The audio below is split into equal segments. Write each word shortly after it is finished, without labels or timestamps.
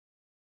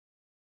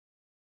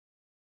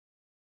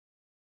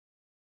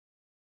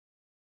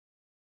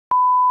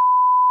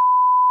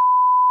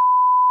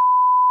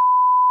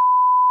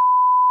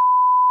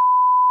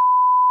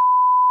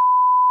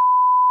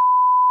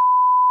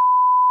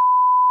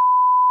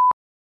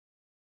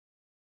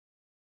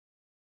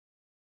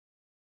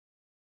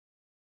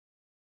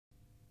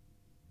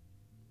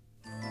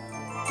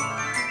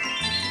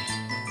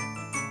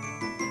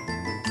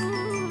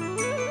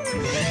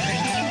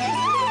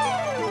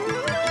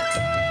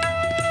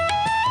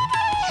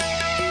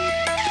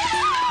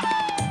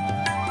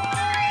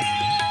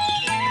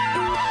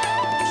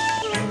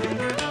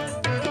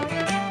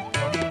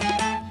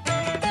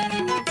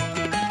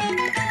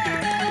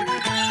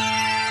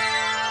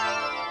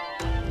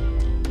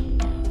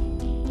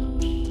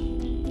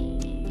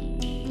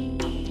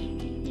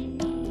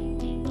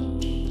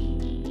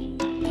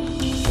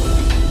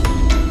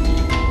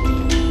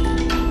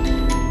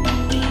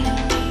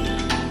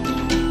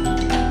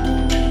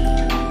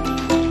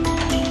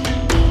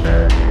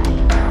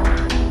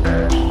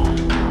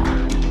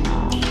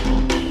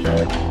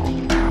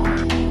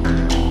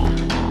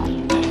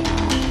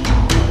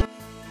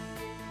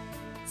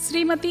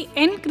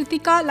N.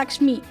 Kritika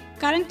Lakshmi,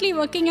 currently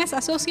working as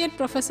Associate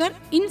Professor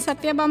in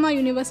Satyabama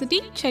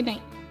University,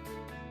 Chennai.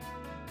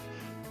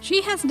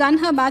 She has done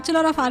her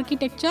Bachelor of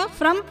Architecture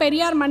from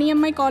Periyar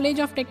Maniammai College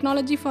of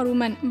Technology for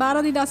Women,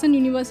 Bharathidasan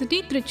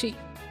University, Trichy,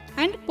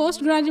 and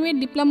Postgraduate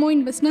Diploma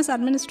in Business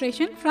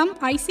Administration from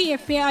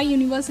ICFAI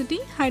University,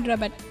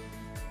 Hyderabad.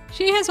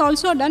 She has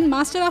also done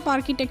Master of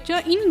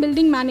Architecture in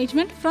Building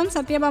Management from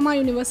Satyabama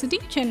University,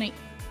 Chennai.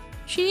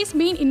 She has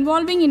been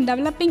involving in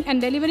developing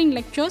and delivering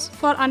lectures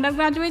for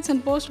undergraduates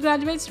and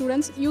postgraduate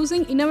students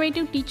using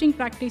innovative teaching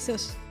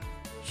practices.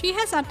 She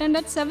has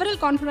attended several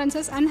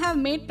conferences and have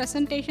made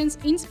presentations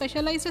in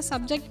specialized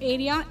subject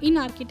area in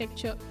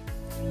architecture.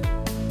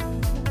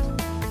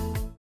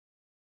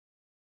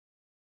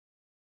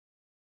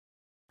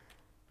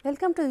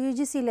 Welcome to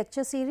UGC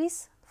lecture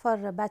series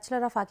for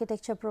Bachelor of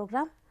Architecture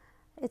program.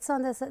 This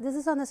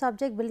is on the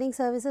subject Building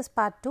Services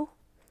Part 2.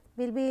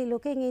 We will be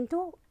looking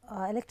into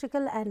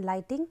electrical and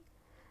lighting,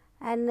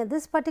 and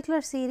this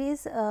particular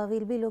series we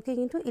will be looking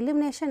into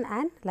illumination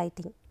and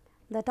lighting.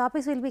 The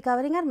topics we will be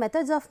covering are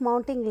methods of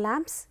mounting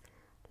lamps,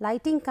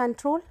 lighting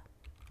control,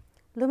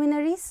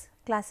 luminaries,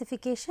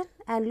 classification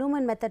and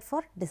lumen method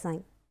for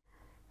design.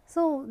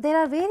 So, there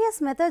are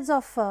various methods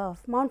of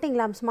mounting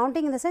lamps,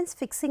 mounting in the sense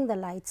fixing the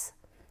lights.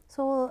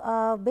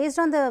 So, based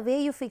on the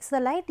way you fix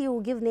the light,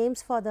 you give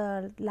names for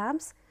the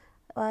lamps.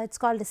 It is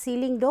called a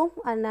ceiling dome,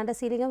 and under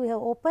ceiling dome we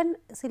have open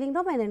ceiling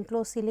dome and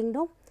enclosed ceiling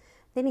dome.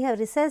 Then you have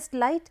recessed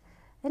light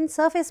and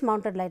surface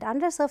mounted light.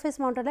 Under surface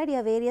mounted light you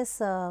have various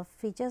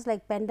features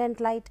like pendant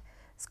light,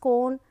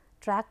 scone,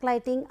 track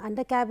lighting,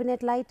 under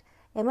cabinet light,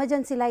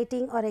 emergency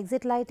lighting or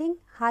exit lighting,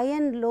 high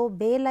and low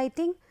bay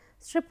lighting,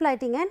 strip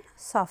lighting and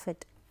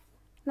soffit.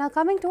 Now,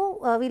 coming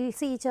to we will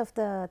see each of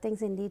the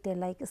things in detail.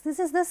 Like this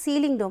is the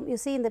ceiling dome, you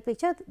see in the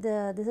picture,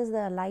 this is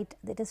the light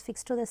that is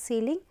fixed to the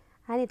ceiling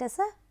and it has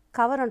a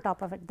cover on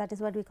top of it, that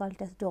is what we call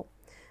it as dome.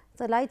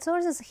 The light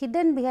source is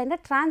hidden behind a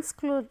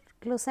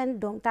translucent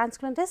dome.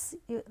 Translucent is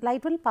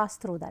light will pass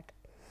through that.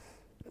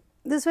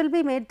 This will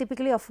be made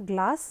typically of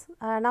glass.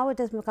 Now, it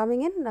is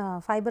coming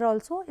in fiber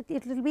also.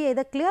 It will be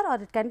either clear or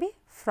it can be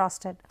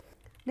frosted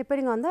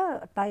depending on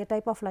the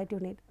type of light you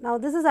need. Now,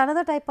 this is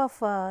another type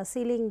of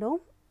ceiling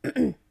dome.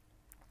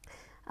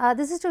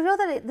 This is to show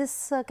that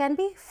this can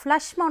be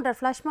flush mounted.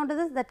 Flush mounted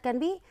is that can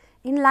be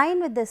in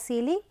line with the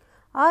ceiling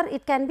or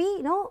it can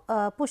be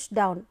pushed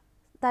down.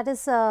 That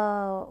is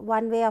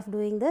one way of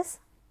doing this.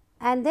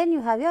 And then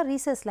you have your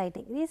recess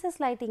lighting. Recess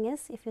lighting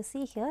is, if you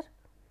see here,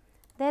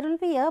 there will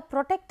be a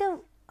protective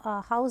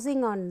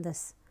housing on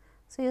this.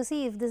 So, you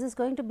see if this is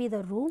going to be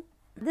the room,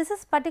 this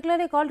is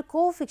particularly called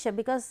co-fixture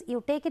because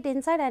you take it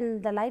inside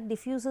and the light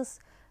diffuses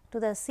to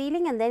the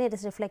ceiling and then it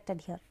is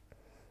reflected here.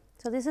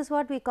 So, this is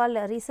what we call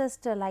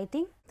recessed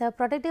lighting. The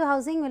protective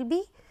housing will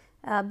be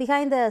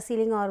behind the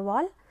ceiling or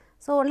wall.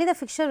 So, only the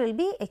fixture will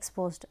be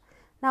exposed.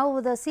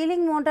 Now, the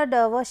ceiling mounted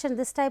version,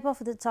 this type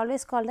of, it is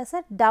always called as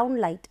a down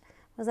light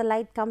because the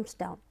light comes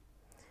down.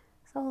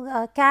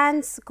 So,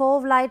 cans,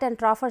 cove light and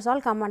troughers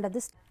all come under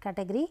this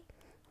category.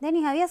 Then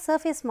you have a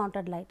surface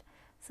mounted light.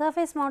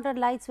 Surface mounted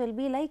lights will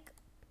be like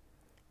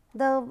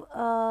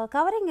the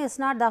covering is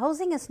not, the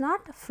housing is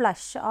not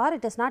flush or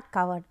it is not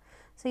covered.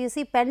 So, you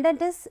see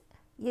pendant is,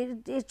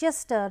 it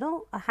just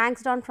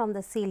hangs down from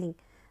the ceiling.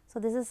 So,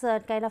 this is a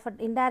kind of an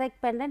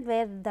indirect pendant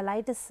where the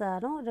light is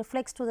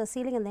reflects to the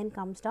ceiling and then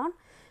comes down.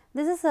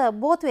 This is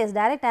both ways,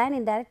 direct and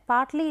indirect,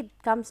 partly it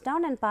comes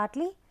down and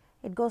partly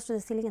it goes to the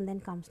ceiling and then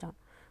comes down.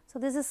 So,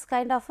 this is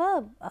kind of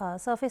a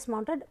surface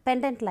mounted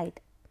pendant light.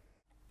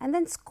 And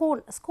then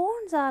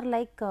scones are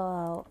like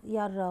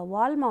your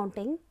wall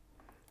mounting.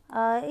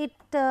 It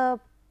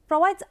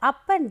provides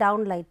up and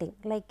down lighting,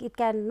 like it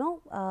can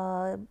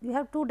you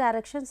have two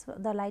directions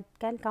the light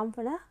can come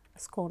from a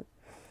scone.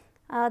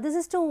 This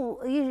is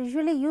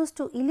usually used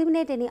to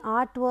illuminate any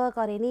artwork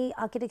or any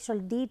architectural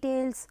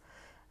details.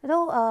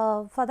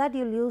 For that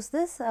you will use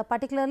this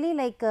particularly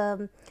like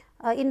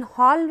in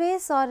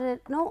hallways or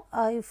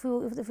if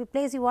you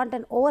place you want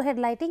an overhead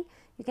lighting,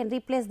 you can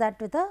replace that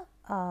with the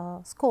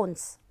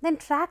scones. Then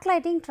track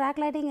lighting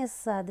is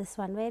this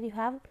one where you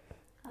have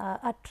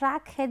a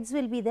track heads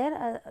will be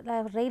there,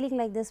 a railing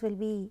like this will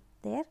be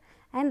there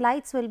and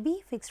lights will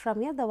be fixed from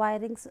here, the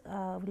wirings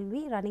will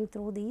be running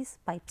through these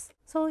pipes.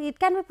 So, it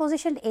can be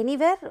positioned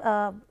anywhere,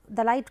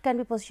 the light can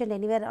be positioned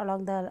anywhere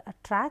along the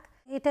track.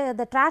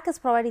 The track is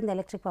providing the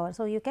electric power.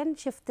 So, you can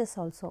shift this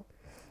also.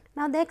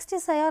 Now, next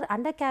is your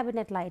under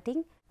cabinet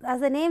lighting.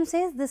 As the name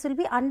says, this will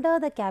be under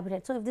the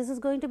cabinet. So, if this is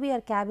going to be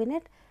your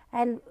cabinet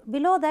and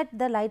below that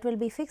the light will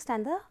be fixed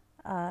and the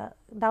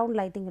down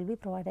lighting will be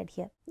provided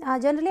here.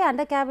 Generally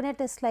under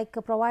cabinet is like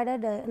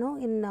provided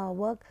in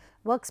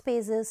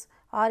workspaces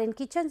or in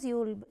kitchens, you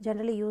will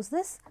generally use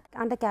this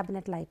under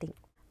cabinet lighting.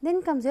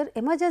 Then comes your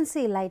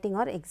emergency lighting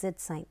or exit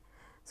sign.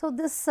 So,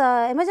 this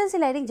emergency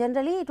lighting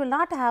generally it will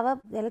not have a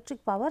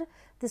electric power,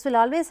 this will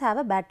always have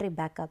a battery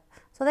backup.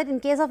 So, that in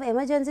case of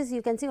emergencies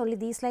you can see only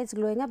these lights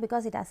glowing up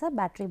because it has a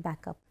battery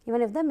backup.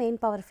 Even if the main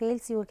power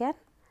fails, you can,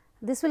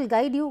 this will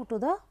guide you to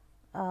the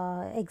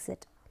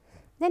exit.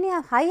 Then you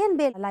have high and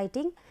bay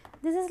lighting.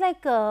 This is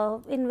like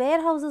in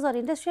warehouses or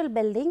industrial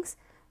buildings,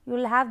 you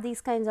will have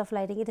these kinds of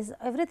lighting. It is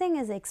everything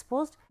is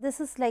exposed. This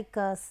is like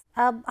a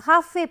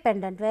halfway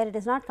pendant where it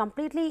is not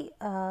completely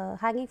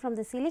hanging from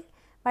the ceiling,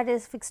 but it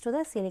is fixed to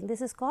the ceiling.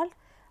 This is called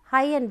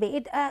high and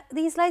bay.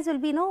 These lights will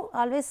be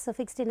always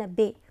fixed in a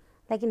bay,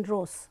 like in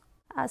rows.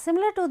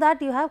 Similar to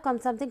that, you have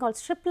something called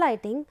strip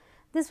lighting.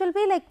 This will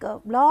be like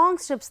long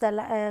strips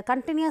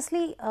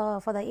continuously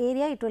for the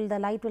area. The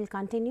light will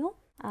continue.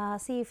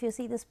 See, if you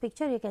see this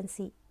picture, you can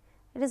see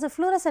it is a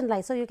fluorescent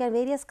light. So, you can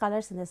various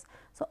colors in this.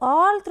 So,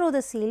 all through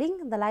the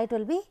ceiling the light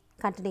will be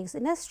continuous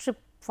in a strip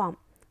form.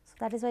 So,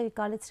 that is why we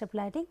call it strip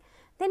lighting.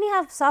 Then you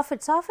have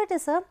soffit. Soffit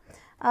is a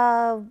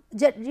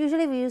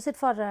usually we use it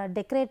for a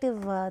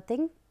decorative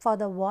thing for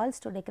the walls,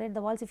 to decorate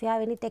the walls. If you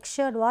have any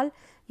textured wall,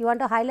 you want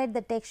to highlight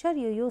the texture,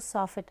 you use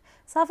soffit.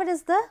 Soffit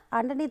is the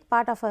underneath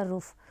part of a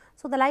roof.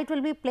 So, the light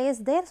will be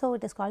placed there. So,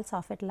 it is called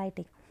soffit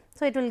lighting.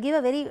 So, it will give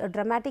a very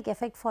dramatic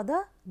effect for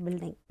the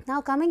building.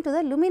 Now, coming to the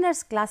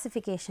luminaires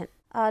classification.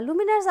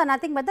 Luminaires are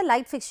nothing but the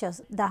light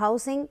fixtures, the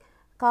housing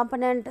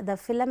component, the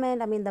filament,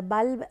 the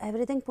bulb,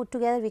 everything put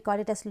together we call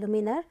it as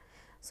luminaire.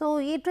 So,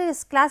 it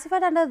is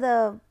classified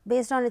under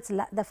based on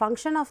the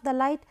function of the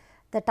light,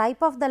 the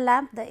type of the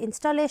lamp, the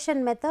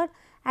installation method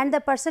and the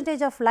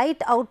percentage of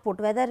light output,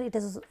 whether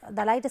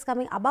the light is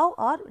coming above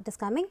or it is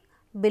coming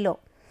below.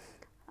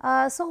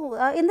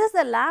 In this,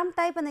 the lamp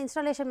type and the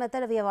installation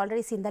method we have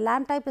already seen. The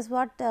lamp type is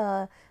what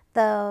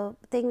the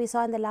thing we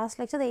saw in the last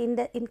lecture,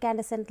 the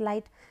incandescent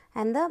light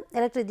and the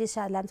electric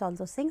discharge lamps, all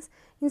those things.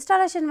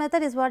 Installation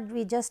method is what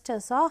we just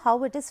saw,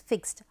 how it is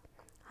fixed,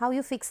 how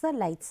you fix the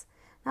lights.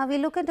 Now, we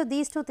look into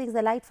these two things,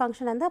 the light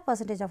function and the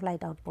percentage of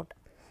light output.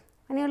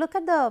 When you look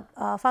at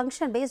the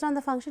function, based on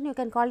the function you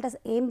can call it as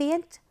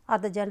ambient or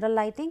the general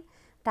lighting,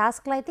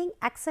 task lighting,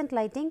 accent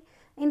lighting,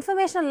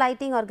 informational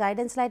lighting or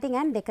guidance lighting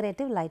and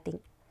decorative lighting.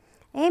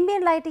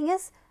 Ambient lighting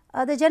is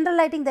the general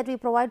lighting that we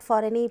provide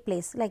for any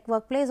place like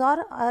workplace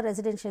or a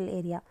residential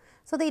area.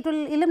 So, it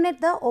will illuminate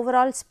the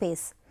overall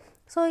space.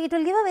 So, it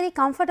will give a very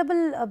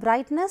comfortable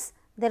brightness,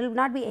 there will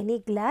not be any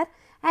glare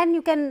and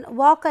you can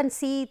walk and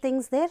see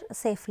things there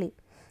safely.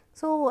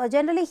 So,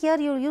 generally here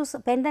you use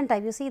pendant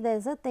type, you see there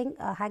is a thing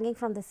hanging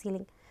from the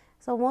ceiling.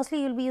 So,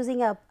 mostly you will be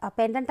using a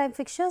pendant type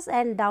fixtures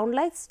and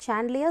downlights,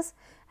 chandeliers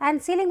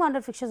and ceiling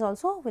mounted fixtures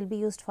also will be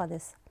used for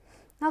this.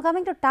 Now,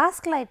 coming to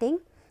task lighting,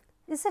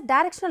 this is a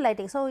directional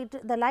lighting. So,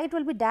 the light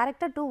will be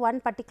directed to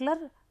one particular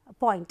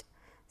point.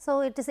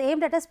 So, it is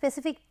aimed at a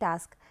specific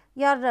task.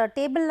 Your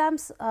table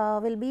lamps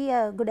will be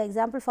a good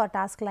example for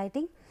task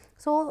lighting.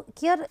 So,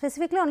 here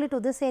specifically only to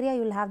this area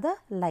you will have the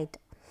light,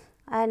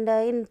 and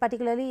in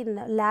particularly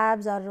in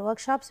labs or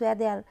workshops where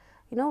they are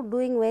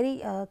doing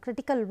very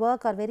critical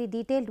work or very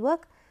detailed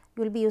work,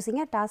 you will be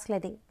using a task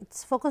lighting. It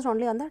is focused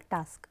only on the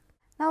task.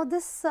 Now,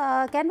 this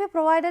can be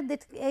provided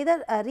that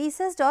either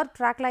recessed or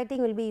track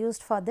lighting will be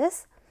used for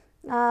this.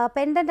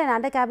 Pendant and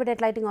under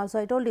cabinet lighting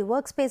also, I told you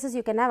workspaces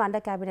you can have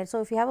under cabinet.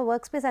 So, if you have a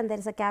workspace and there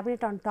is a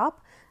cabinet on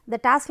top, the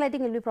task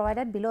lighting will be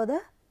provided below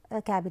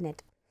the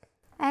cabinet.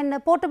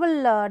 And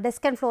portable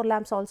desk and floor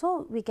lamps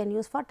also we can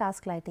use for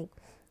task lighting.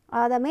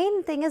 The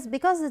main thing is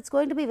because it is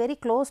going to be very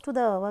close to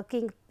the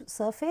working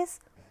surface,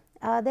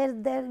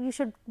 there you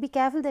should be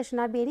careful, there should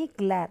not be any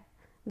glare,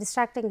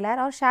 distracting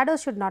glare or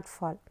shadows should not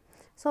fall.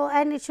 So,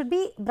 and it should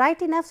be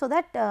bright enough so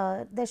that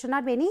there should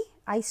not be any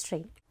eye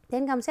strain.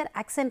 Then comes your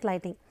accent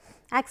lighting.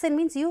 Accent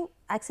means you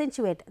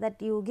accentuate,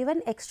 that you give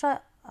an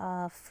extra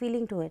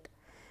feeling to it.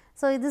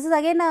 So, this is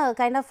again a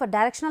kind of a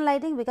directional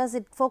lighting because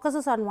it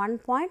focuses on one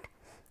point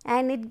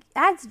and it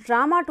adds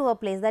drama to a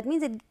place. That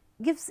means it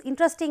gives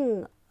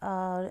interesting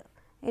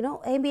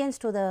ambience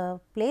to the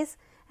place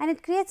and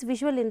it creates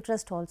visual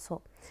interest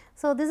also.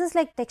 So, this is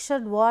like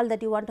textured wall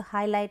that you want to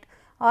highlight,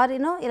 or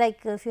like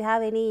if you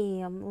have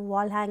any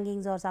wall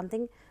hangings or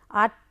something,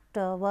 art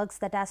works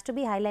that has to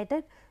be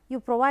highlighted, you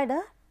provide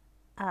a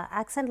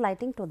accent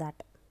lighting to that.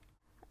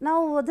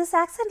 Now, this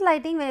accent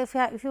lighting, if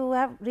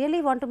you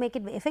really want to make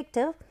it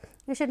effective,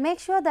 you should make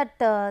sure that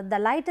the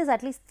light is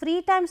at least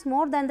 3 times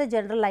more than the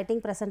general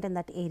lighting present in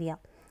that area,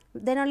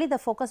 then only the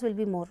focus will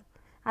be more,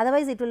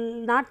 otherwise it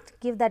will not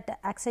give that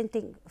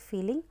accenting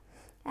feeling.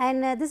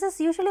 And this is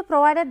usually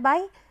provided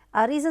by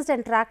recessed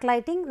and track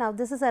lighting. Now,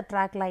 this is a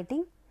track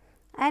lighting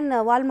and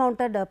wall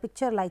mounted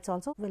picture lights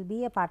also will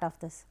be a part of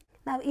this.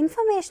 Now,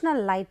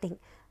 informational lighting,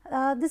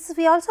 this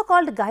we also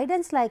called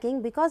guidance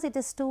lighting because it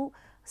is to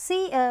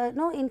see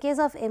in case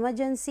of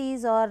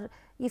emergencies or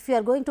if you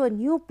are going to a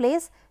new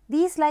place,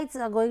 these lights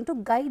are going to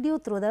guide you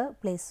through the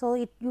place. So,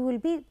 you will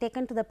be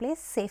taken to the place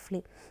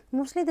safely.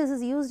 Mostly this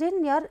is used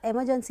in your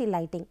emergency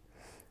lighting,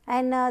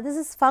 and this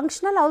is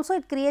functional also,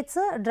 it creates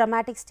a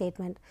dramatic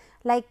statement.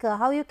 Like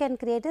how you can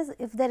create is,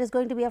 if there is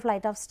going to be a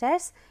flight of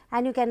stairs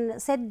and you can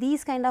set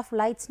these kind of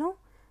lights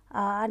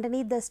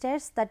underneath the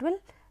stairs, that will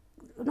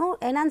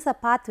enhance the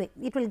pathway,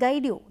 it will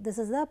guide you, this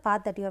is the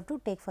path that you have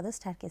to take for the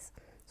staircase.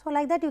 So,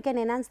 like that you can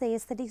enhance the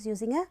aesthetics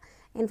using a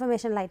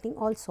information lighting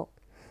also.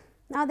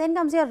 Now, then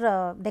comes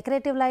your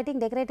decorative lighting.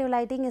 Decorative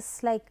lighting is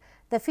like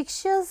the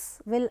fixtures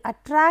will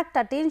attract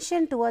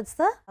attention towards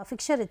the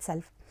fixture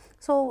itself.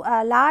 So,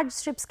 large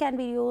strips can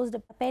be used,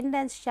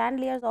 pendants,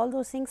 chandeliers, all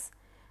those things,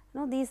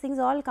 these things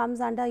all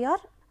comes under your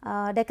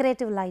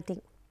decorative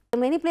lighting.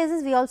 In many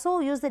places we also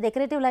use the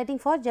decorative lighting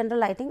for general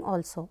lighting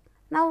also.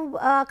 Now,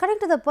 according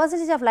to the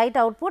percentage of light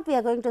output, we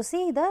are going to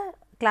see the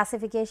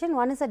classification.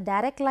 One is a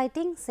direct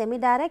lighting,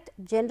 semi-direct,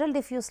 general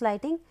diffuse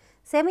lighting,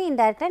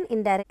 semi-indirect and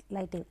indirect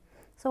lighting.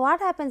 So, what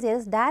happens here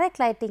is direct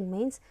lighting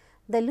means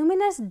the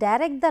luminaires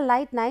direct the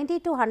light 90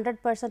 to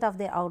 100% of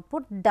their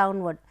output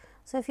downward.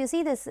 So, if you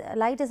see this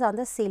light is on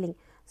the ceiling.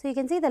 So, you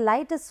can see the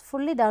light is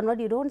fully downward,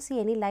 you do not see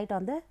any light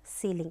on the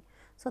ceiling.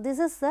 So, this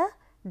is the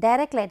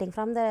direct lighting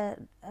from the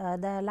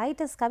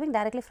light is coming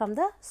directly from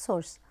the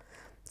source.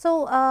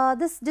 So,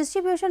 this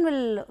distribution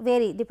will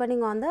vary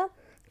depending on the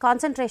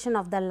concentration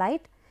of the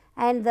light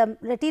and the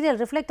material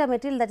reflector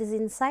material that is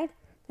inside,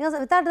 because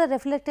without the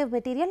reflective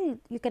material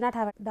you cannot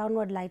have a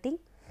downward lighting.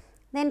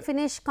 Then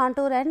finish,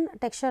 contour and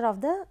texture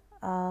of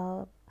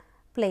the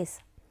place,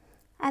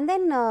 and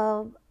then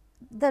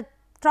the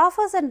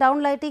troughers and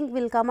down lighting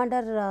will come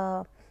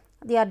under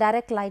their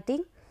direct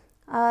lighting.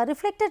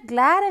 Reflected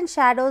glare and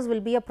shadows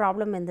will be a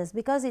problem in this,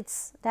 because it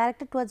is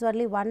directed towards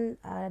only one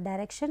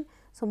direction.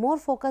 So, more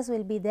focus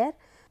will be there.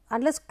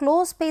 Unless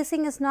close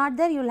spacing is not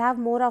there, you will have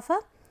more of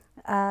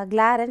a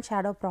glare and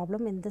shadow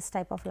problem in this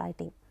type of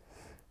lighting.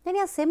 Then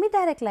your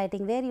semi-direct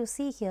lighting, where you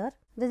see here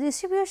the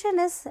distribution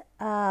is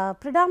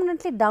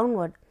predominantly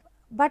downward,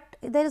 but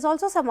there is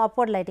also some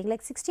upward lighting,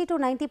 like 60 to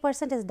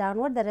 90% is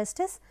downward, the rest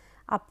is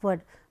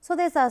upward. So,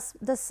 there is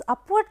this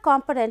upward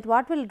component,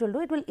 what will it will do?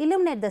 It will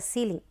illuminate the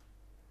ceiling.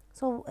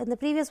 So, in the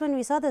previous one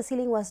we saw the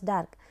ceiling was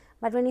dark,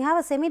 but when you have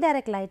a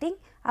semi-direct lighting,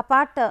 a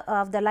part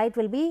of the light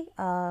will be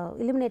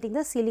illuminating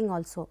the ceiling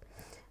also.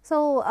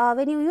 So,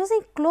 when you are using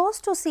close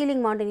to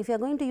ceiling mountain, if you are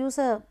going to use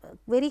a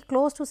very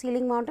close to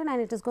ceiling mountain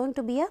and it is going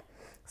to be a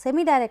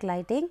semi-direct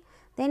lighting,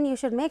 then you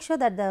should make sure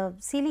that the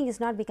ceiling is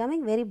not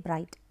becoming very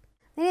bright.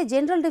 Then a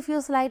general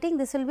diffuse lighting,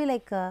 this will be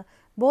like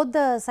both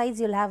the sides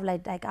you will have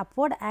light, like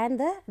upward and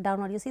the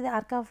downward. You see the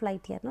arc of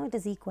light here, no, it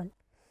is equal.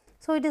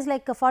 So, it is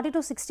like 40 to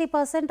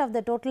 60% of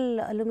the total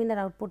luminar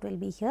output will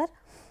be here.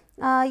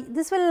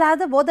 This will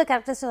have both the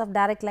characteristics of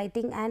direct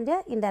lighting and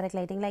indirect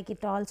lighting, like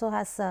it also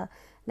has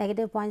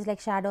negative points like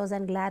shadows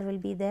and glare will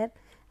be there,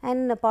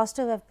 and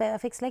positive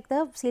effects like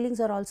the ceilings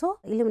are also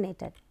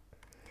illuminated.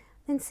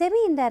 Then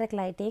semi-indirect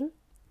lighting,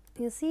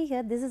 you see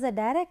here this is a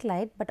direct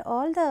light, but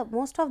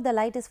most of the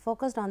light is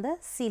focused on the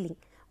ceiling,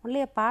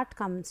 only a part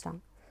comes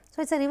down.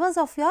 So, it is a reverse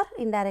of your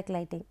indirect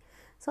lighting.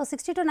 So,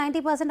 60 to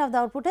 90% of the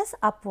output is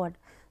upward.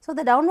 So,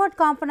 the downward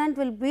component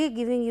will be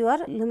giving your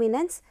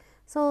luminance.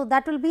 So,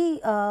 that will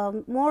be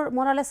more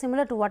or less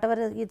similar to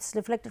whatever is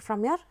reflected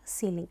from your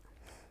ceiling.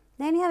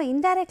 Then you have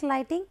indirect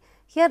lighting,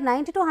 here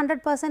 90 to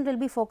 100% will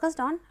be focused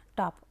on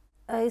top.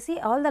 You see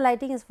all the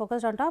lighting is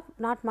focused on top,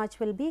 not much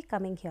will be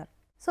coming here.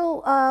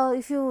 So,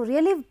 if you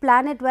really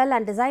plan it well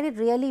and design it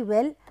really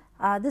well,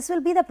 this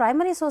will be the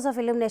primary source of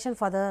illumination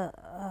for the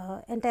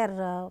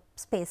entire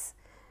space,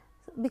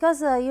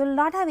 because you will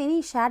not have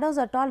any shadows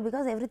at all,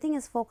 because everything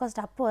is focused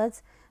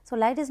upwards. So,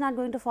 light is not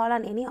going to fall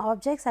on any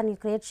objects and you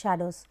create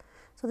shadows.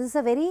 So, this is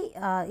a very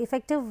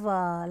effective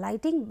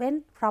lighting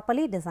when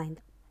properly designed.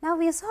 Now,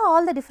 we saw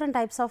all the different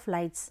types of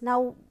lights.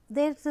 Now,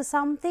 there is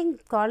something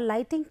called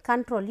lighting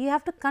control. You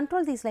have to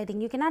control these lighting.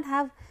 You cannot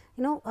have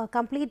a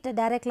complete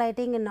direct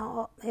lighting in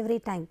every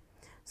time.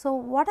 So,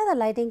 what are the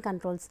lighting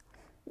controls?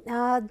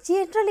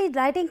 Generally,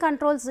 lighting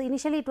controls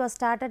initially it was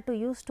started to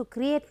use to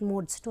create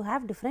moods, to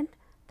have different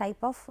type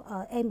of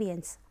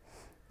ambience.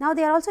 Now,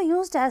 they are also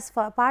used as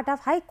part of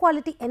high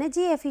quality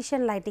energy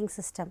efficient lighting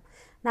system.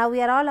 Now,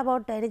 we are all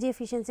about energy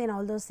efficiency and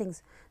all those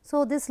things.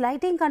 So, this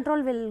lighting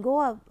control will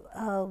go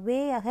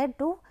way ahead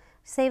to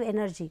save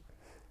energy.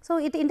 So,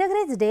 it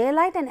integrates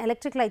daylight and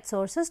electric light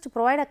sources to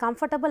provide a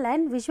comfortable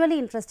and visually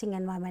interesting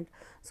environment.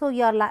 So,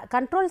 your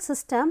control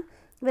system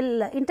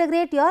will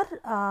integrate your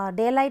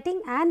daylighting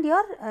and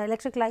your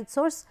electric light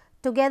source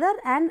together,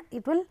 and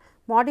it will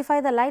modify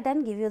the light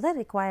and give you the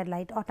required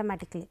light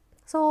automatically.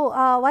 So,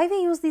 why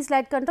we use these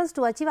light controls?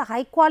 To achieve a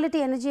high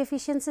quality energy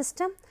efficient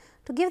system,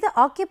 to give the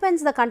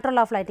occupants the control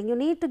of lighting. You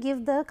need to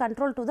give the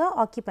control to the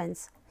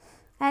occupants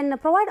and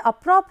provide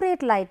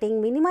appropriate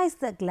lighting, minimize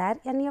the glare,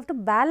 and you have to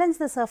balance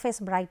the surface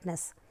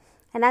brightness,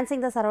 enhancing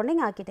the surrounding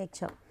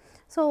architecture.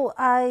 So,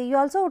 you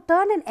also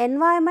turn an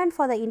environment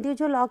for the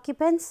individual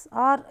occupants,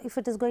 or if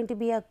it is going to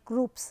be a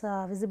group's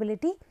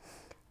visibility.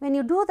 When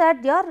you do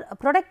that, your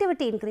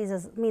productivity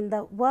increases,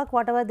 the work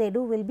whatever they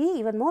do will be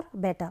even more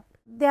better.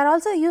 They are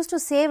also used to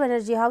save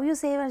energy. How you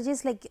save energy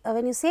is like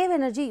when you save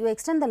energy, you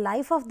extend the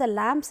life of the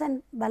lamps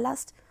and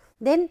ballast,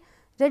 then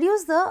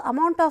reduce the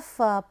amount of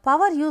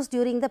power used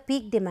during the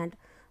peak demand.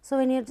 So,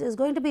 when it is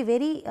going to be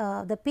very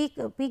the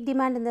peak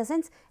demand, in the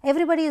sense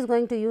everybody is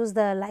going to use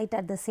the light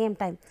at the same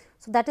time.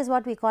 So, that is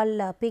what we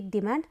call peak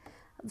demand.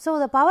 So,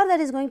 the power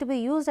that is going to be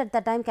used at the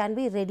time can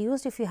be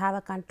reduced if you have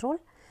a control,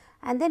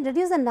 and then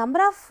reduce the number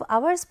of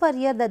hours per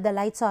year that the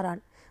lights are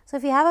on. So,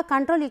 if you have a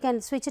control, you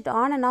can switch it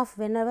on and off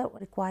whenever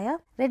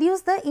required.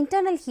 Reduce the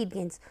internal heat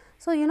gains.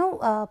 So,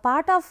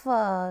 part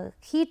of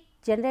heat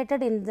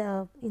generated in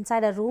the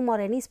inside a room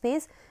or any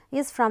space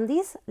is from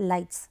these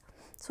lights.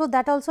 So,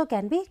 that also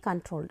can be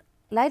controlled.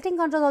 Lighting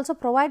controls also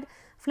provide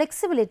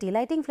flexibility,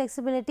 lighting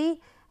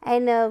flexibility,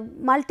 and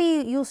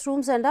multi-use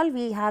rooms and all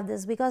we have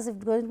this, because if it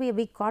is going to be a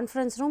big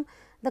conference room,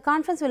 the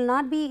conference will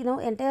not be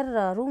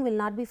entire room will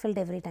not be filled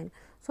every time.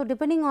 So,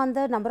 depending on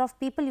the number of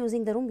people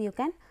using the room, you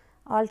can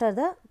alter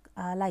the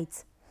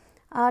lights.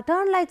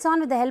 Turn lights on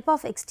with the help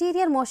of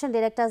exterior motion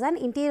detectors and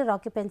interior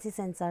occupancy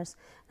sensors.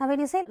 Now, when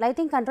you say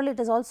lighting control, it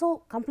is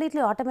also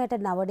completely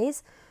automated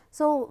nowadays.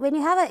 So, when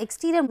you have an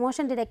exterior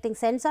motion detecting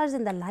sensors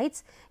in the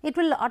lights, it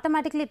will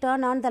automatically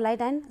turn on the light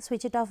and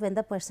switch it off when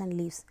the person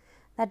leaves.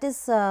 That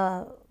is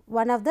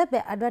one of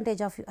the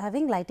advantage of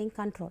having lighting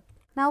control.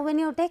 Now, when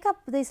you take up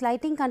this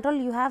lighting control,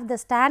 you have the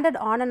standard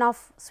on and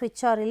off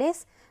switch or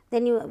relays,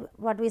 then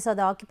what we saw,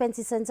 the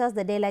occupancy sensors,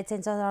 the daylight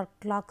sensors or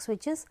clock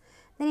switches,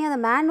 then you have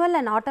the manual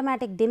and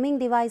automatic dimming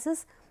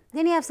devices,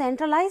 then you have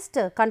centralized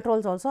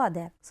controls also are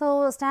there.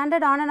 So,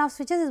 standard on and off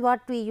switches is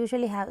what we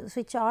usually have,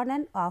 switch on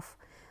and off.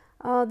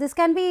 This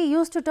can be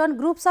used to turn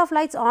groups of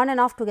lights on and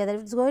off together.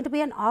 If it is going to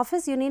be an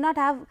office, you need not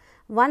have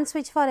one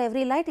switch for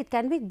every light, it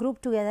can be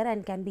grouped together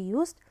and can be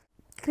used.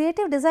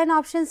 Creative design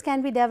options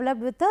can be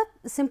developed with a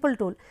simple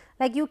tool,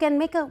 like you can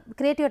make a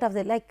creative of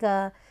it, like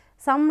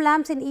some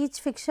lamps in each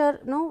fixture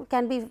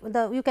can be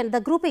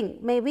the grouping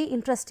may be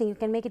interesting, you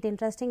can make it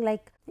interesting,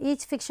 like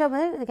each fixture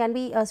can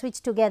be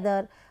switched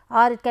together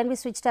or it can be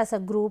switched as a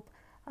group.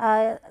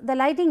 The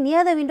lighting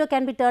near the window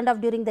can be turned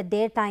off during the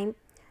daytime,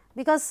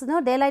 because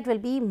daylight will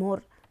be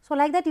more. So,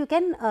 like that you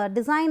can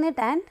design it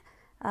and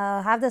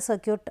have the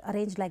circuit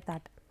arranged like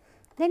that.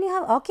 Then you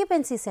have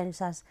occupancy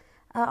sensors.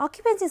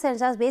 Occupancy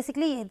sensors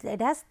basically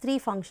it has three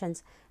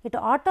functions. It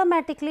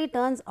automatically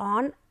turns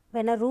on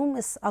when a room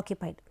is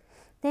occupied.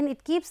 Then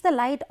it keeps the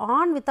light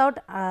on without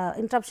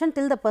interruption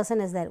till the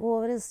person is there,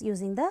 whoever is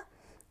using the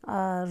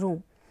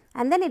room.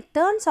 And then it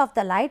turns off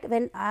the light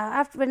when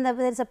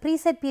there is a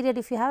preset period.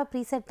 If you have a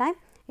preset time,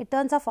 it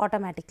turns off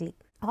automatically,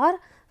 or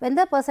when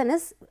the person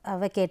is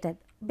vacated.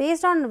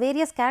 Based on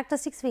various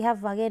characteristics, we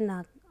have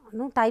again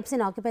types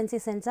in occupancy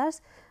sensors.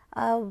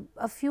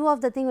 A few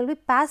of the thing will be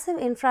passive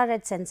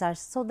infrared sensors.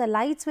 So, the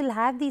lights will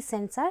have these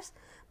sensors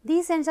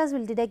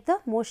will detect the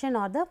motion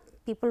or the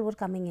people who are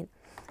coming in.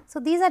 So,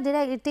 these are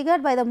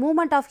triggered by the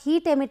movement of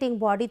heat emitting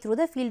body through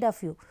the field of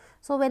view.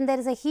 So, when there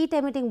is a heat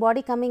emitting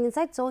body coming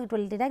inside, so it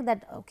will detect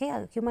that okay,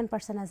 a human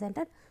person has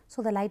entered,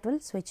 so the light will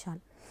switch on.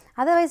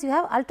 Otherwise, you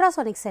have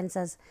ultrasonic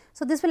sensors.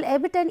 So, this will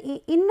emit an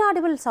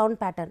inaudible sound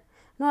pattern.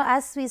 Now,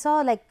 as we saw,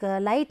 like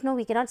light,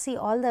 we cannot see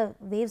all the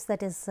waves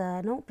that is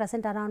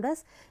present around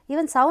us,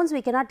 even sounds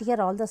we cannot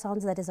hear all the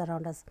sounds that is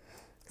around us.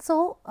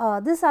 So,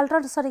 this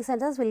ultrasonic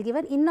sensors will give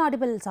an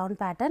inaudible sound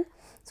pattern.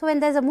 So,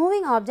 when there is a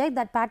moving object,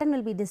 that pattern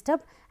will be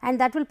disturbed and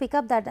that will pick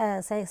up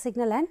that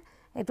signal and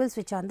it will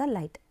switch on the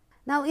light.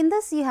 Now, in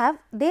this you have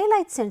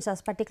daylight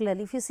sensors,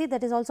 particularly if you see,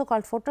 that is also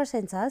called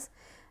photosensors.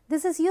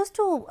 This is used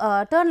to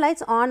turn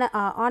lights on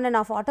and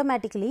off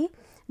automatically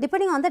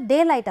depending on the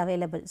daylight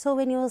available. So,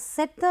 when you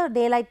set the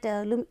daylight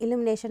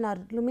illumination or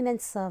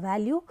luminance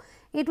value,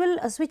 it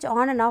will switch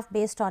on and off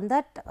based on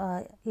that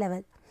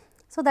level.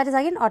 So, that is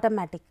again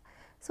automatic.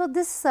 So,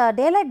 this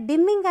daylight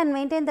dimming can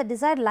maintain the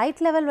desired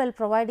light level while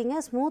providing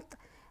a smooth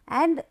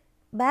and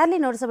barely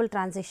noticeable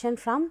transition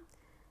from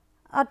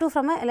an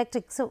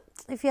electric. So,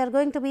 if you are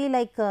going to be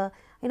like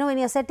when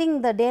you are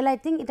setting the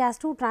daylight thing, it has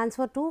to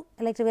transfer to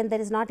electric when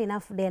there is not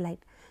enough daylight.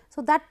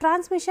 So, that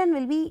transmission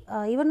will be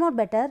even more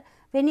better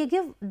when you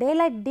give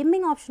daylight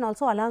dimming option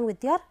also along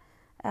with your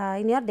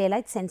in your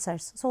daylight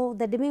sensors. So,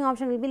 the dimming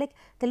option will be like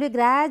there will be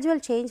gradual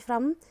change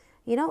from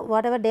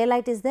whatever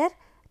daylight is there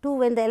to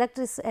when the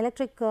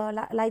electric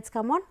lights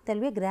come on, there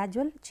will be a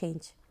gradual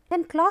change.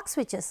 Then clock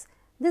switches.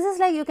 This is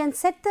like you can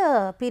set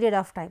the period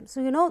of time.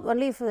 So,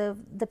 only if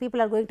the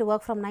people are going to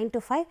work from 9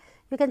 to 5,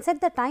 you can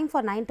set the time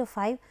for 9 to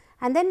 5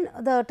 and then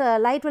the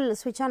light will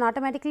switch on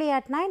automatically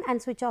at 9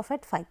 and switch off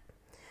at 5.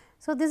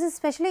 So, this is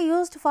specially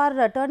used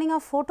for turning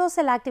off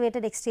photocell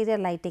activated exterior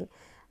lighting,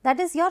 that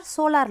is your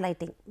solar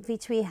lighting,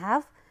 which we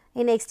have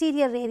in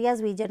exterior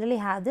areas. We generally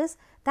have this,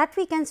 that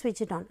we can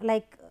switch it on,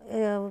 like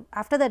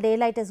after the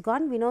daylight is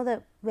gone, we know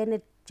the when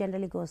it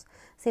generally goes,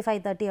 say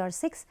 5:30 or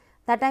 6,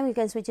 that time you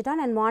can switch it on,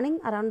 and morning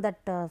around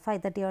that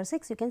 5:30 or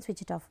 6 you can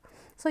switch it off.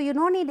 So, you do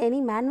not need any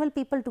manual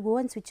people to go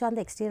and switch on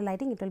the exterior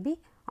lighting, it will be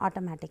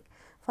automatic.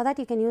 For that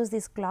you can use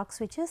these clock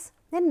switches.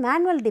 Then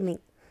manual dimming.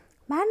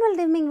 Manual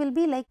dimming will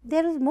be like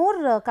there is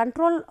more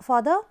control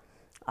for the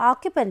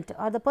occupant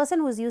or the person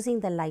who is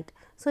using the light.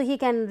 So, he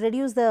can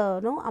reduce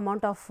the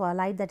amount of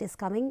light that is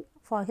coming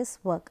for his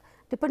work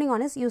depending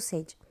on his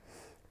usage.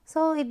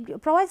 So,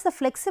 it provides the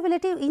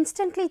flexibility to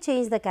instantly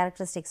change the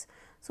characteristics.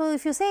 So,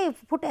 if you say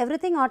put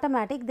everything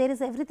automatic, there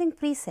is everything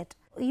preset,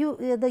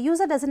 the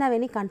user does not have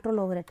any control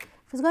over it.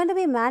 If it is going to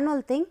be a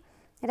manual thing,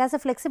 it has a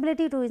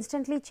flexibility to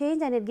instantly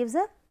change and it gives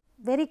a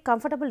very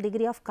comfortable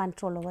degree of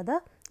control over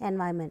the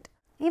environment.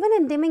 Even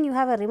in dimming you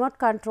have a remote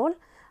control.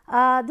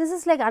 This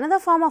is like another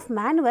form of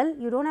manual.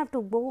 You do not have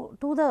to go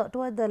to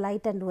toward the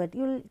light and do it.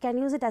 You can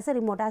use it as a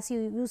remote, as you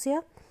use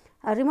your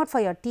remote for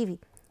your TV.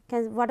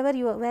 Wherever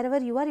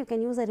you are, you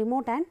can use a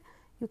remote and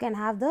you can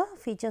have the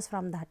features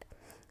from that.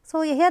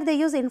 So, here they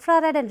use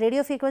infrared and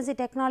radio frequency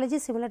technology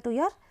similar to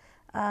your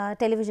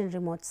television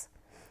remotes.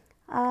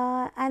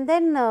 And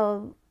then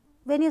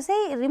when you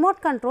say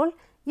remote control,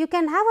 you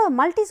can have a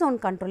multi-zone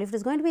control. If it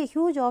is going to be a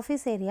huge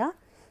office area,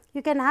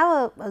 you can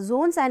have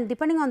zones, and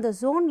depending on the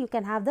zone you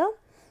can have the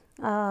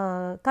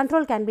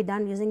control can be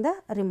done using the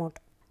remote.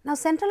 Now,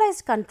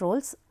 centralized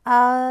controls,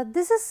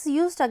 this is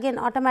used again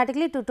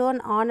automatically to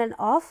turn on and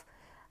off.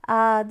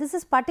 This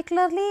is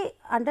particularly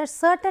under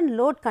certain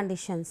load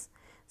conditions.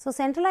 So,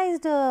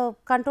 centralized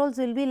controls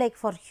will be like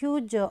for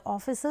huge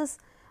offices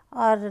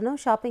or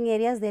shopping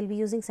areas, they will be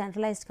using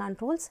centralized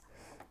controls.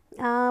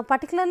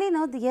 Particularly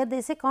here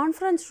they say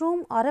conference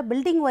room or a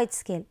building wide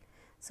scale.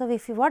 So,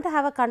 if you want to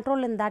have a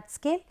control in that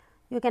scale,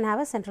 you can have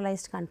a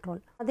centralized control.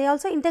 They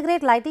also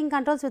integrate lighting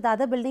controls with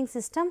other building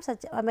systems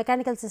such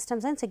mechanical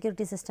systems and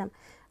security system.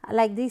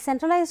 Like these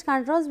centralized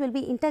controls will be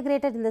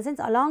integrated in the sense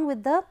along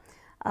with the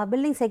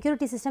building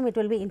security system, it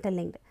will be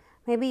interlinked.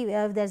 Maybe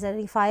if there is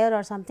a fire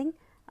or something,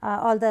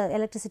 all the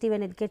electricity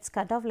when it gets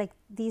cut off, like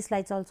these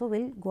lights also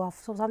will go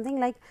off. So, something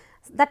like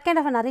that kind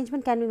of an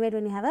arrangement can be made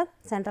when you have a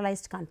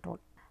centralized control.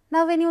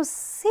 Now, when you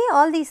see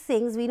all these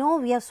things, we know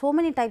we have so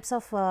many types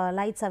of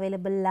lights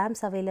available,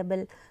 lamps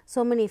available,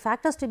 so many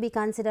factors to be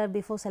considered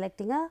before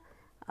selecting a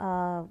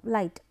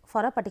light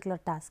for a particular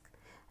task.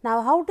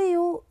 Now, how do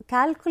you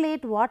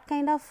calculate what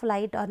kind of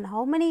light or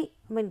how many,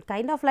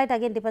 kind of light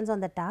again depends on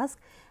the task,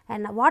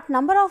 and what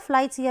number of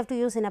lights you have to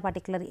use in a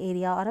particular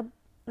area or a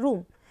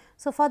room.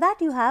 So, for that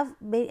you have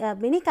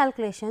many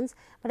calculations,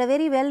 but a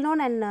very well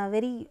known and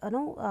very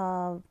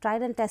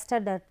tried and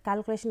tested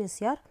calculation is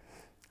your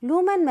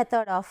lumen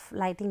method of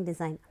lighting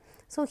design.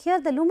 So,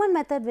 here the lumen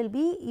method will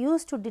be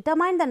used to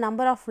determine the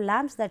number of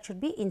lamps that should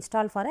be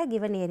installed for a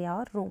given area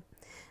or room.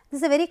 This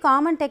is a very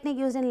common technique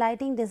used in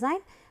lighting design,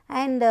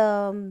 and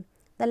the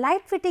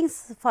light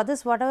fittings for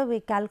this whatever we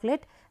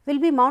calculate will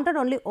be mounted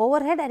only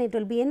overhead and it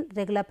will be in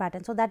regular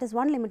pattern. So, that is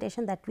one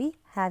limitation that we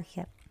have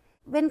here.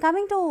 When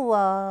coming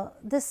to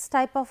this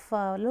type of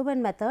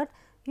lumen method,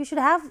 you should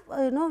have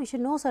you should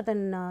know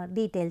certain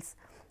details,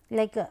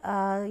 like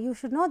you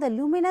should know the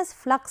luminous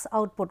flux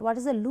output, what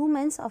is the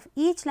lumens of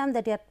each lamp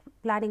that you are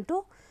planning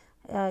to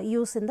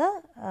use in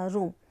the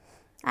room,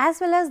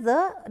 as well as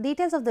the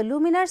details of the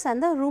luminaires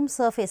and the room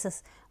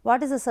surfaces.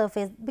 What is the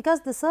surface?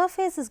 Because the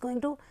surface is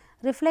going to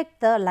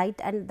reflect the light,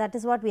 and that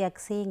is what we are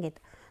saying it.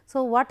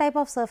 So, what type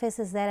of surface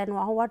is there and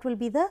what will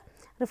be the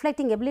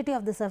reflecting ability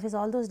of the surface,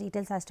 all those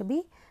details has to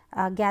be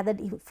gathered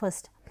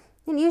first.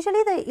 And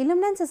usually the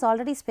illuminance is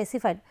already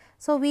specified.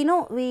 So, we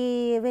know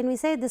when we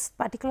say this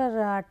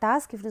particular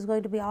task, if it is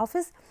going to be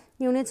office,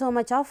 you need so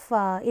much of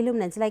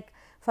illuminance, like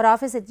for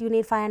office you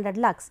need 500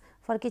 lux,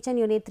 for kitchen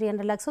you need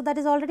 300 lux. So, that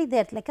is already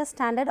there like a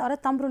standard or a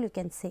thumb rule you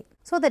can say.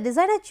 So, the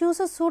designer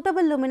chooses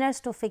suitable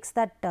luminaires to fix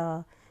that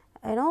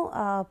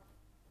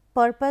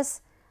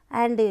purpose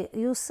and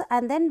use,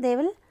 and then they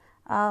will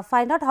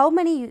find out how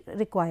many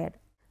required.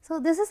 So,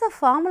 this is a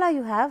formula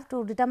you have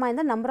to determine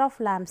the number of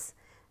lamps.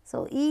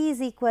 So, E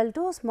is equal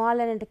to small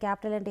n into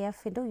capital N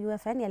F into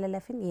UF and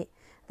LLF in A.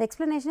 The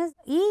explanation is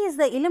E is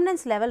the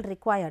illuminance level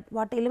required.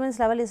 What illuminance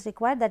level is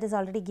required, that is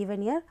already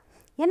given here.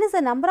 N is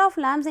the number of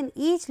lamps in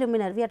each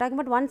luminaire. We are talking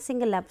about one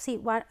single lamp. See,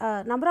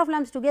 number of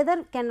lamps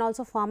together can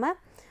also form a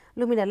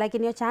luminaire, like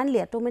in your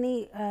chandelier, too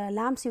many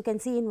lamps you can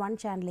see in one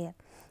chandelier.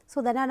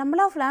 So, there are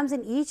number of lamps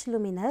in each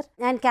luminaire,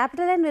 and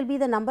capital N will be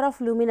the number of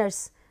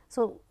luminaires.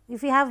 So,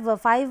 if you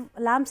have 5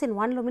 lamps in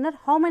one luminaire,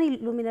 how many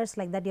luminaires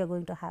like that you are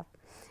going to have?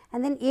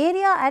 And then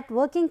area at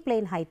working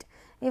plane height.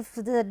 If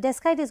the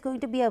desk height is going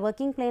to be a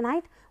working plane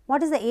height,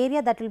 what is the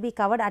area that will be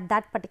covered at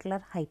that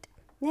particular height?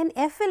 Then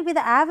F will be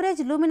the average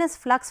luminous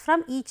flux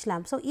from each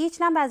lamp. So, each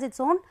lamp has its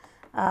own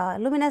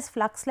luminous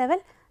flux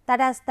level,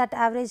 that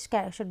average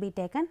should be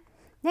taken.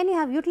 Then you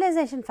have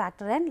utilization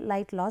factor and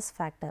light loss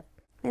factor.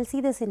 We will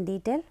see this in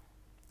detail,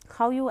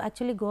 how you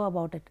actually go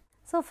about it.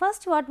 So,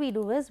 first what we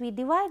do is we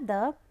divide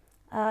the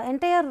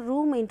entire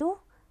room into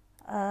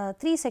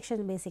 3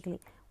 sections basically.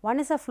 One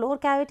is a floor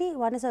cavity,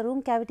 one is a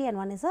room cavity, and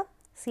one is a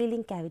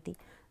ceiling cavity.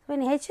 So,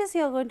 in H is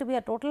you are going to be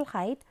a total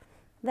height,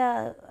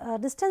 the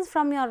distance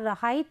from your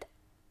height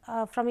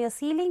from your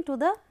ceiling to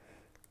the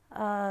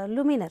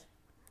luminaire,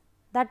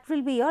 that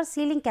will be your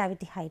ceiling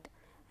cavity height,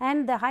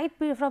 and the height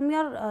from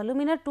your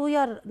luminaire to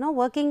your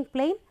working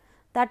plane,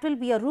 that will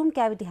be your room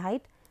cavity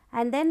height,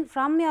 and then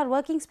from your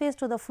working space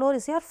to the floor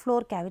is your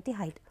floor cavity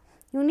height.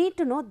 You need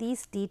to know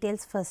these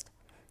details first.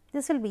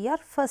 This will be your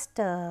first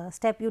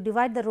step. You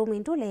divide the room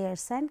into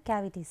layers and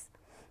cavities.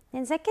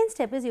 Then second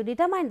step is you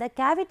determine the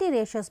cavity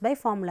ratios by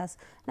formulas.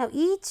 Now,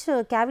 each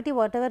cavity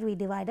whatever we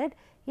divided,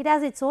 it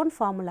has its own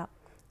formula,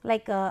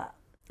 like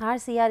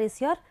RCR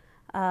is your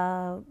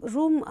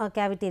room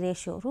cavity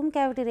ratio. Room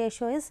cavity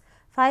ratio is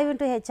 5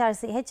 into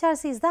HRC.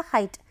 HRC is the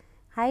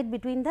height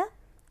between the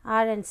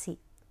R and C.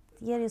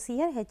 here you see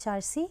here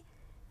HRC,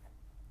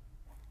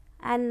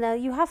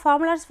 and you have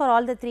formulas for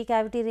all the 3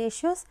 cavity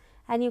ratios,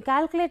 and you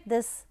calculate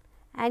this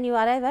and you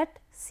arrive at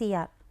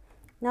CR.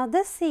 Now,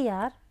 this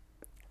CR,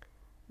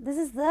 this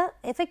is the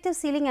effective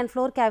ceiling and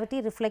floor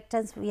cavity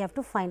reflectance we have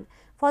to find.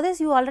 For this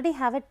you already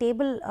have a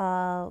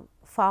table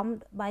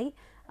formed by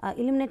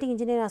Illuminating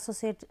Engineering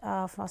Society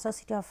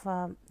of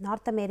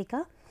North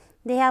America.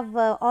 They have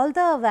all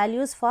the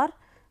values for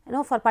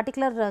for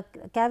particular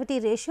cavity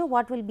ratio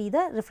what will be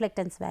the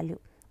reflectance value,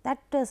 that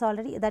is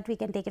already that we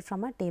can take it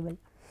from a table.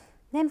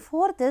 Then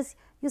for this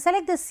you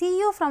select the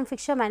CU from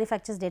fixture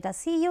manufacturers data.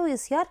 CU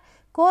is your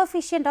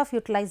coefficient of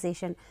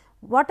utilization.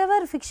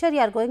 Whatever fixture you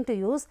are going to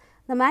use,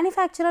 the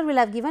manufacturer will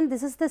have given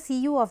this is the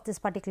CU of this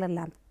particular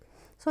lamp.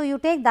 So, you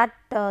take that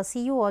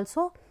CU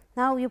also.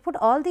 Now, you put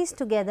all these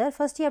together.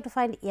 First you have to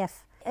find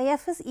F.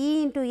 F is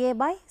E into A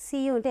by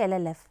CU into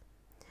LLF.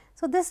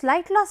 So, this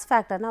light loss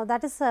factor, now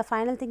that is the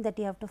final thing that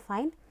you have to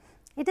find.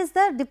 It is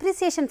the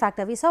depreciation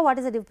factor. We saw what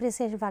is the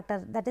depreciation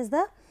factor, that is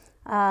the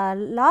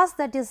loss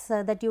that is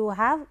that you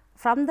have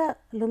from the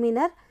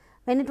luminaire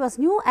when it was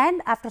new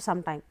and after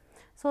some time.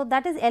 So,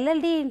 that is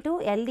LLD into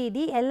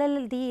LDD.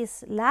 LLD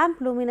is lamp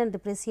luminance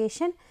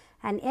depreciation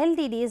and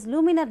LDD is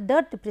luminaire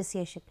dirt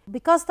depreciation.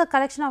 Because the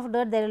collection of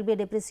dirt there will be a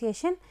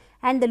depreciation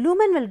and the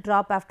lumen will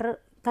drop after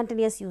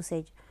continuous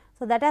usage.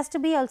 So, that has to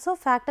be also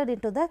factored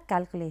into the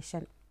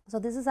calculation. So,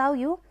 this is how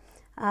you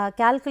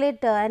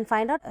calculate and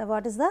find out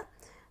what is the.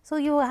 So,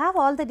 you have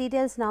all the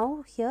details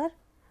now here.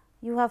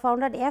 You have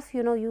found out F,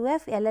 you know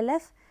UF,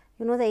 LLF,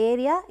 you know the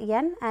area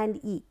N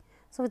and E.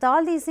 So, with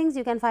all these things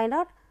you can find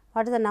out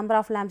what is the number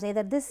of lamps,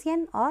 either this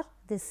N or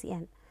this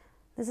N.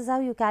 This is how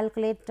you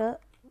calculate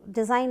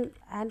design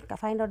and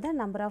find out the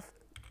number of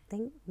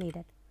thing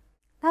needed.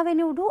 Now, when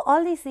you do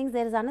all these things,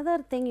 there is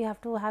another thing you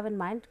have to have in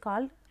mind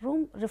called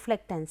room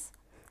reflectance.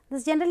 This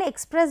is generally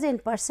expressed in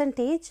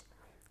percentage.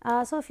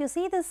 So, if you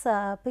see this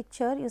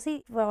picture, you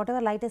see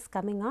whatever light is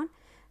coming on,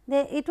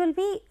 it will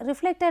be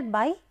reflected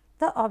by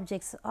the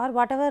objects or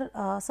whatever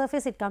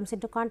surface it comes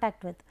into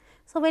contact with.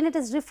 So, when it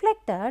is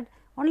reflected,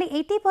 only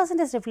 80%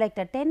 is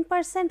reflected,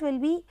 10% will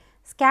be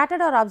scattered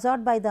or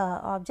absorbed by the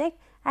object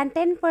and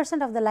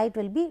 10% of the light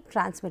will be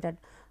transmitted.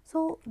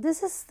 So,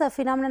 this is the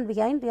phenomenon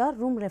behind your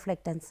room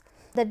reflectance.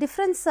 The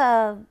difference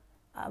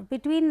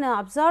between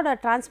absorbed or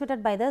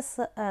transmitted by the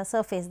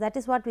surface, that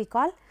is what we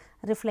call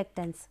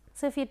reflectance.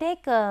 So, if you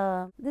take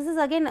this is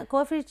again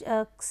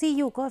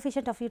CU,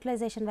 coefficient of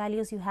utilization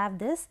values, you have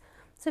this.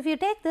 So, if you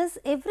take this,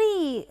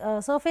 every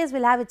surface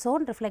will have its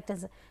own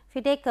reflectance. If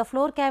you take a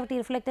floor cavity,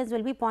 reflectance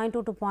will be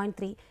 0.2 to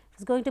 0.3. It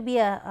is going to be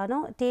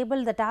a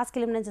table, the task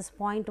luminance is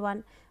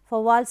 0.1.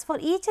 For walls, for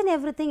each and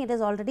everything it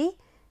is already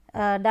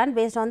done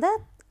based on the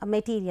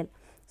material.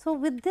 So,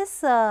 with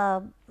this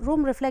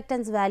room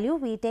reflectance value,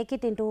 we take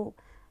it into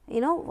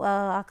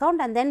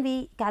account and then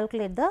we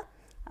calculate the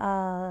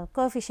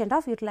coefficient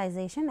of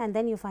utilization and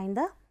then you find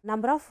the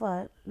number of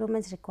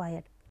lumens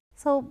required.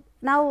 So,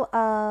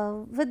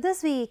 now with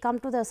this we come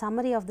to the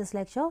summary of this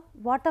lecture.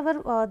 Whatever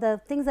the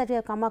things that we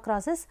have come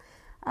across is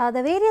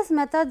the various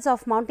methods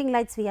of mounting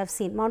lights we have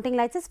seen. Mounting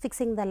lights is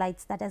fixing the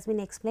lights, that has been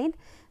explained.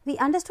 We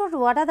understood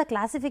what are the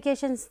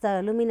classifications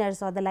the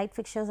luminaires or the light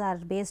fixtures are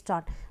based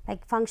on,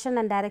 like function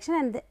and direction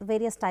and the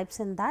various types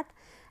in that,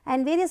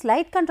 and various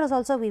light controls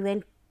also we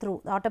went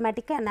through,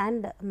 automatic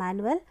and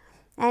manual.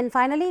 And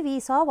finally, we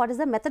saw what is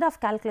the method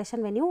of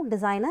calculation when you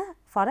design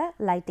for a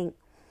lighting,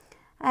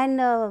 and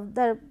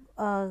the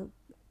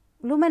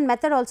lumen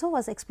method also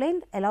was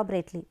explained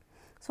elaborately.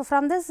 So,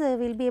 from this we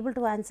will be able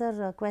to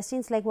answer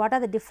questions like what are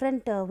the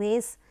different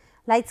ways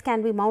lights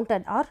can be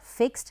mounted or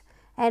fixed,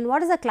 and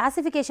what is the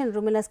classification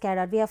luminous carried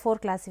out. We have 4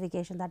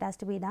 classifications that has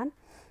to be done.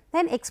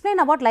 Then explain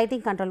about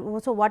lighting control.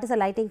 So, what is the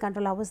lighting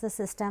control, how is the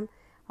system,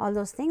 all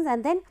those things,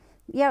 and then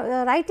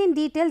write in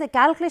detail the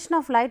calculation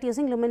of light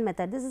using lumen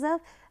method. This is a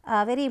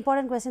very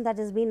important question that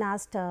has been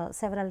asked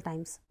several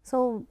times.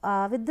 So,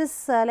 with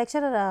this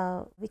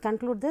lecture we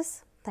conclude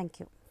this.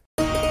 Thank you.